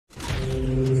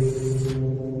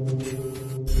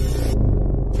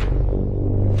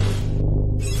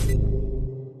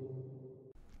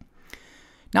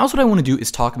Now what I want to do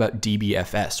is talk about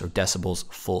dBFS, or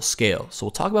Decibels Full Scale. So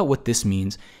we'll talk about what this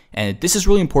means, and this is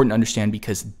really important to understand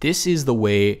because this is the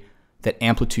way that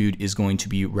amplitude is going to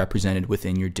be represented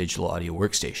within your digital audio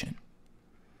workstation.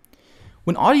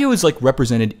 When audio is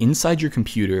represented inside your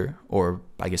computer, or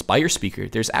I guess by your speaker,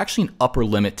 there's actually an upper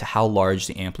limit to how large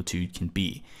the amplitude can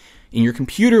be. In your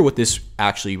computer, what this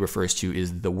actually refers to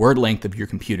is the word length of your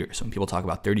computer. So when people talk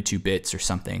about 32 bits or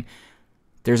something,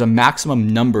 there's a maximum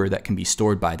number that can be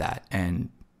stored by that, and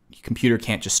your computer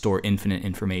can't just store infinite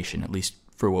information, at least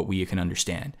for what we can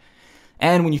understand.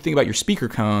 And when you think about your speaker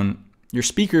cone, your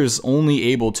speaker is only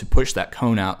able to push that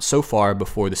cone out so far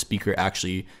before the speaker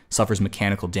actually suffers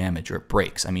mechanical damage or it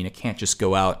breaks. I mean, it can't just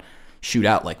go out, shoot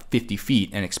out like 50 feet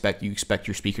and expect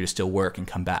your speaker to still work and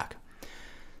come back.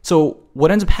 So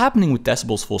what ends up happening with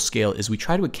Decibels Full Scale is we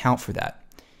try to account for that.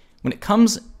 When it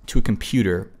comes to a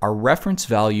computer, our reference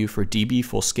value for dB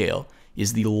full scale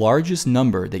is the largest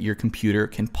number that your computer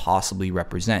can possibly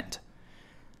represent.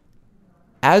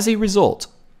 As a result,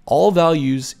 all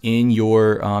values in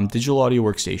your digital audio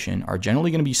workstation are generally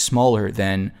going to be smaller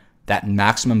than that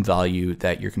maximum value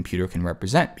that your computer can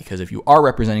represent, because if you are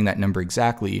representing that number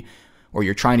exactly, or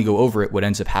you're trying to go over it, what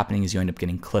ends up happening is you end up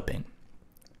getting clipping.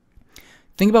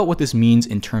 Think about what this means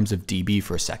in terms of dB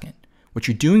for a second. What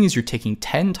you're doing is you're taking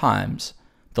 10 times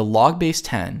the log base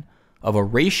 10 of a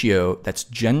ratio that's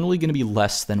generally going to be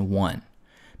less than 1,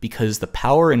 because the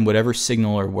power in whatever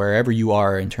signal or wherever you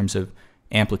are in terms of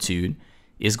amplitude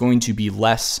is going to be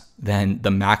less than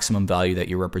the maximum value that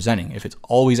you're representing. If it's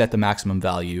always at the maximum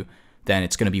value, then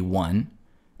it's going to be 1,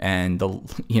 and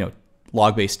the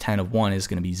log base 10 of 1 is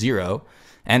going to be 0.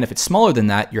 And if it's smaller than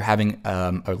that, you're having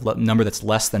a number that's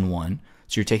less than 1.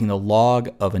 So you're taking the log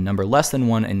of a number less than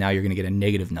 1, and now you're going to get a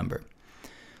negative number.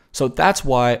 So that's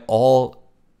why all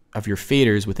of your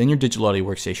faders within your digital audio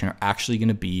workstation are actually going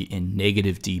to be in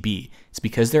negative dB. It's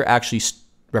because they're actually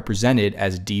represented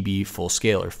as dB full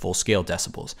scale, or full scale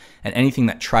decibels. And anything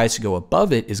that tries to go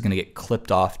above it is going to get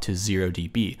clipped off to 0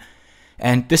 dB.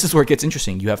 And this is where it gets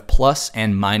interesting. You have plus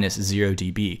and minus 0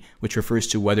 dB, which refers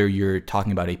to whether you're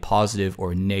talking about a positive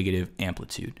or negative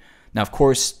amplitude. Now, of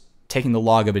course, taking the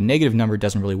log of a negative number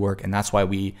doesn't really work, and that's why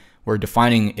we're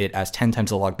defining it as 10 times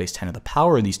the log base 10 of the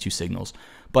power of these two signals.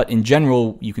 But in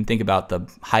general, you can think about the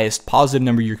highest positive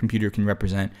number your computer can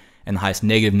represent and the highest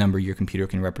negative number your computer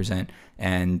can represent,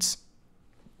 and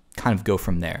kind of go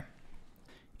from there.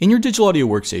 In your digital audio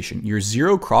workstation, your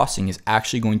zero crossing is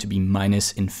actually going to be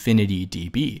minus infinity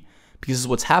dB, because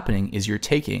what's happening is you're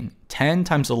taking 10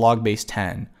 times the log base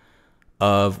 10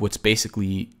 of what's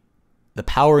basically the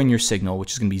power in your signal,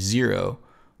 which is going to be 0,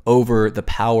 over the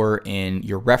power in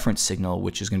your reference signal,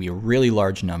 which is going to be a really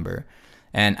large number.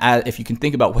 And if you can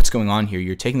think about what's going on here,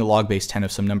 you're taking the log base 10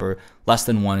 of some number less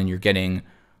than 1, and you're getting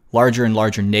larger and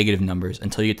larger negative numbers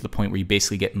until you get to the point where you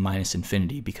basically get minus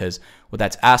infinity, because what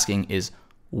that's asking is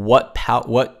what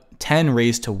 10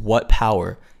 raised to what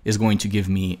power is going to give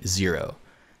me 0.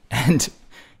 And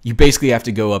you basically have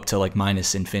to go up to like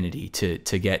minus infinity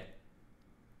to get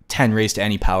 10 raised to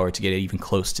any power to get it even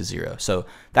close to 0. So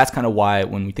that's kind of why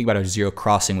when we think about a zero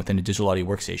crossing within a digital audio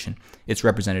workstation, it's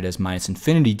represented as minus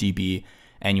infinity dB,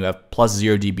 and you have plus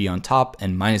 0 dB on top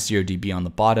and minus 0 dB on the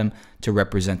bottom to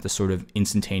represent the sort of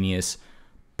instantaneous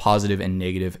positive and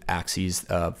negative axes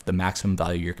of the maximum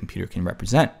value your computer can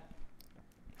represent.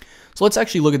 So let's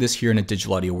actually look at this here in a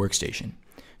digital audio workstation.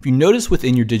 If you notice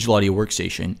within your digital audio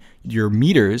workstation, your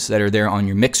meters that are there on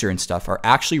your mixer and stuff are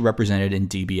actually represented in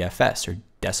dBFS, or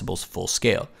Decibels Full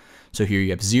Scale. So here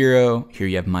you have 0, here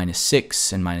you have minus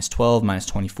 6 and minus 12, minus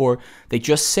 24. They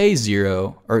just say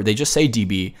 0, or they just say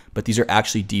dB, but these are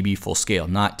actually dB full scale,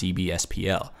 not dB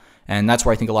SPL. And that's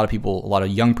where I think a lot of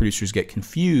young producers get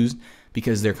confused,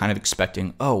 because they're kind of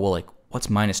expecting, oh, well, like, what's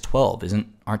minus 12?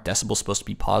 Aren't decibels supposed to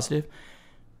be positive?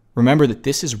 Remember that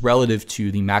this is relative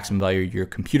to the maximum value your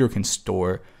computer can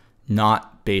store,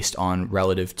 not based on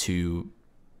relative to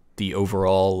the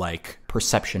overall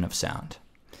perception of sound.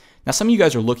 Now, some of you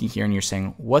guys are looking here and you're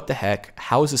saying, what the heck?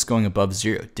 How is this going above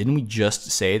 0? Didn't we just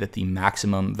say that the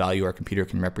maximum value our computer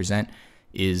can represent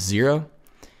is 0?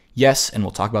 Yes, and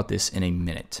we'll talk about this in a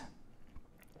minute.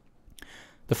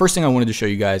 The first thing I wanted to show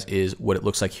you guys is what it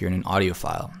looks like here in an audio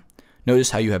file. Notice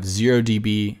how you have 0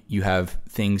 dB, you have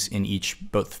things in each,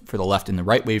 both for the left and the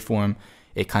right waveform.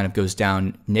 It kind of goes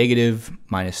down negative,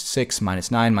 minus 6, minus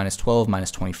 9, minus 12,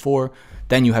 minus 24.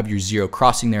 Then you have your 0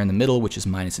 crossing there in the middle, which is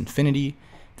minus infinity.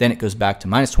 Then it goes back to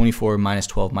minus 24, minus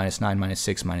 12, minus 9, minus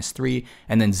 6, minus 3,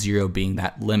 and then 0 being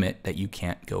that limit that you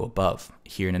can't go above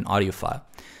here in an audio file.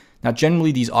 Now,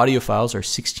 generally, these audio files are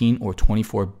 16 or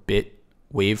 24-bit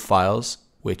wave files,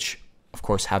 which of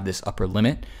course, have this upper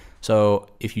limit. So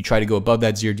if you try to go above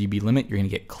that 0 dB limit, you're going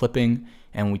to get clipping.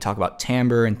 And when we talk about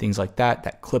timbre and things like that,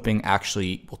 that clipping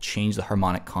actually will change the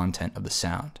harmonic content of the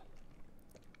sound.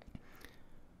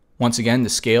 Once again, the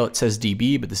scale, it says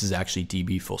dB, but this is actually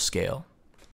dB full scale.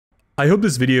 I hope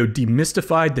this video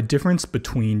demystified the difference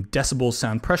between decibels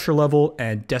sound pressure level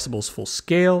and decibels full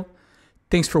scale.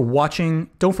 Thanks for watching.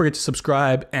 Don't forget to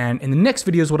subscribe. And in the next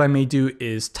videos, what I may do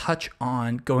is touch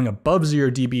on going above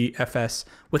 0 dBFS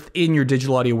within your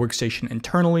digital audio workstation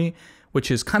internally,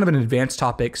 which is kind of an advanced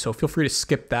topic. So feel free to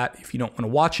skip that if you don't want to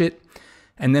watch it.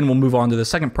 And then we'll move on to the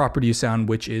second property of sound,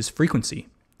 which is frequency.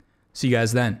 See you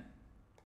guys then.